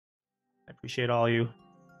Appreciate all you.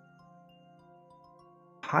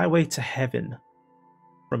 Highway to Heaven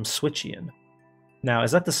from Switchian. Now,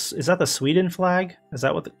 is that the Sweden flag? Is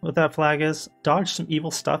that what that flag is? Dodge some evil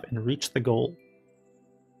stuff and reach the goal.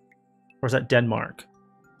 Or is that Denmark?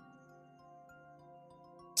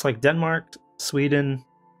 It's like Denmark, Sweden,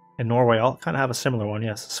 and Norway all kind of have a similar one.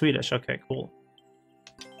 Yes, Swedish. Okay, cool.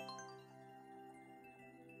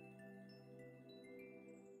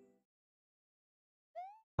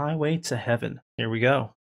 Highway to Heaven. Here we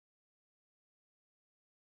go.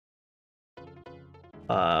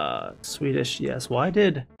 Swedish, yes. Why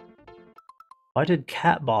did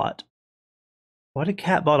Catbot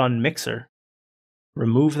on Mixer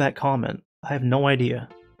remove that comment? I have no idea.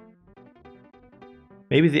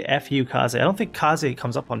 Maybe the FU Kaze. I don't think Kaze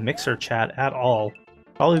comes up on Mixer chat at all.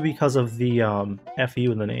 Probably because of the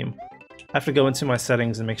FU in the name. I have to go into my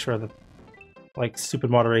settings and make sure that like stupid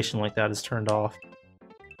moderation like that is turned off.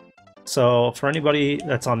 So for anybody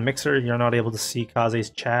that's on Mixer, you're not able to see Kaze's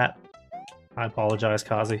chat. I apologize,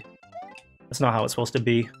 Kaze. That's not how it's supposed to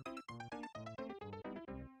be.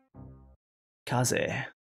 Kaze.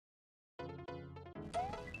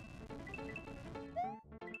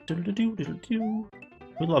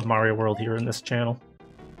 We love Mario World here in this channel.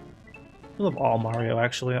 We love all Mario,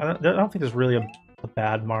 actually. I don't think there's really a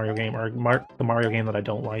bad Mario game, or the Mario game that I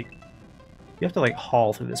don't like. You have to, like,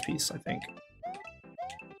 haul through this piece, I think.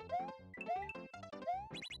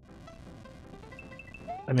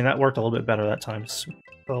 I mean, that worked a little bit better that time. So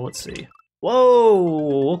let's see.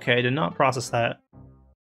 Whoa! Okay, did not process that.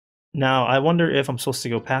 Now, I wonder if I'm supposed to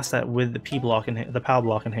go past that with the P block in the PAL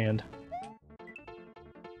block in hand.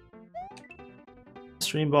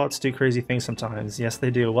 Stream bots do crazy things sometimes. Yes, they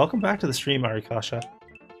do. Welcome back to the stream, Arikasha.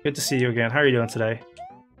 Good to see you again. How are you doing today?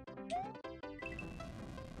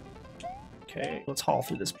 Okay, let's haul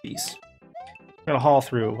through this piece. We're gonna haul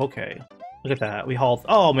through. Okay. Look at that. We hauled.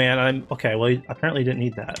 Oh man, okay. Well, you apparently didn't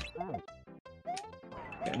need that.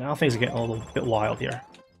 Okay, now things are getting a little bit wild here.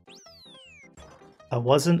 I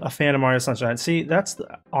wasn't a fan of Mario Sunshine. See,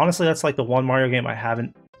 honestly, that's like the one Mario game I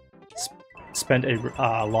haven't spent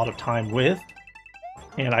a lot of time with,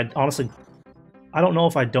 and I don't know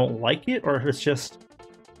if I don't like it or if it's just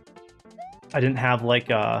I didn't have like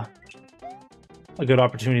a good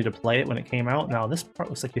opportunity to play it when it came out. Now this part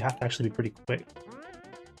looks like you have to actually be pretty quick.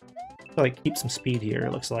 Like keep some speed here,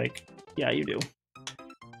 it looks like. Yeah, you do.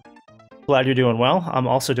 Glad you're doing well. I'm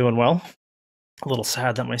also doing well. A little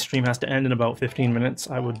sad that my stream has to end in about 15 minutes.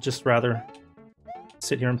 I would just rather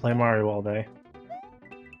sit here and play Mario all day.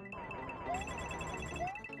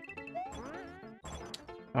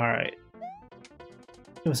 Alright.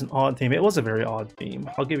 It was an odd theme. It was a very odd theme.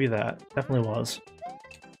 I'll give you that. Definitely was.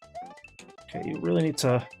 Okay, you really need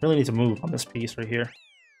to move on this piece right here.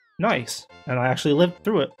 Nice! And I actually lived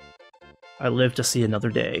through it. I live to see another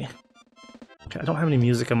day. Okay, I don't have any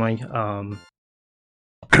music on my,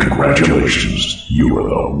 Congratulations, you are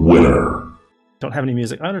the winner! Don't have any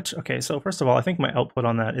music. Okay, so first of all, I think my output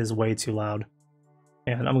on that is way too loud.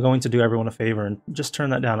 And I'm going to do everyone a favor and just turn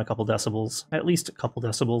that down a couple decibels. At least a couple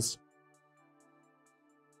decibels.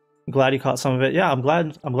 I'm glad you caught some of it. Yeah, I'm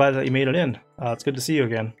glad that you made it in. It's good to see you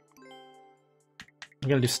again. I'm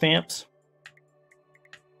gonna do stamps.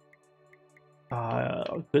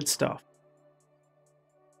 Good stuff.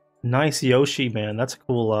 Nice Yoshi, man. That's a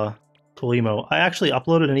cool, cool emo. I actually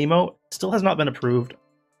uploaded an emo. Still has not been approved.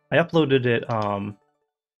 I uploaded it a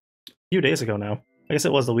few days ago now. I guess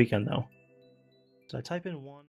it was the weekend though. Did I type in one?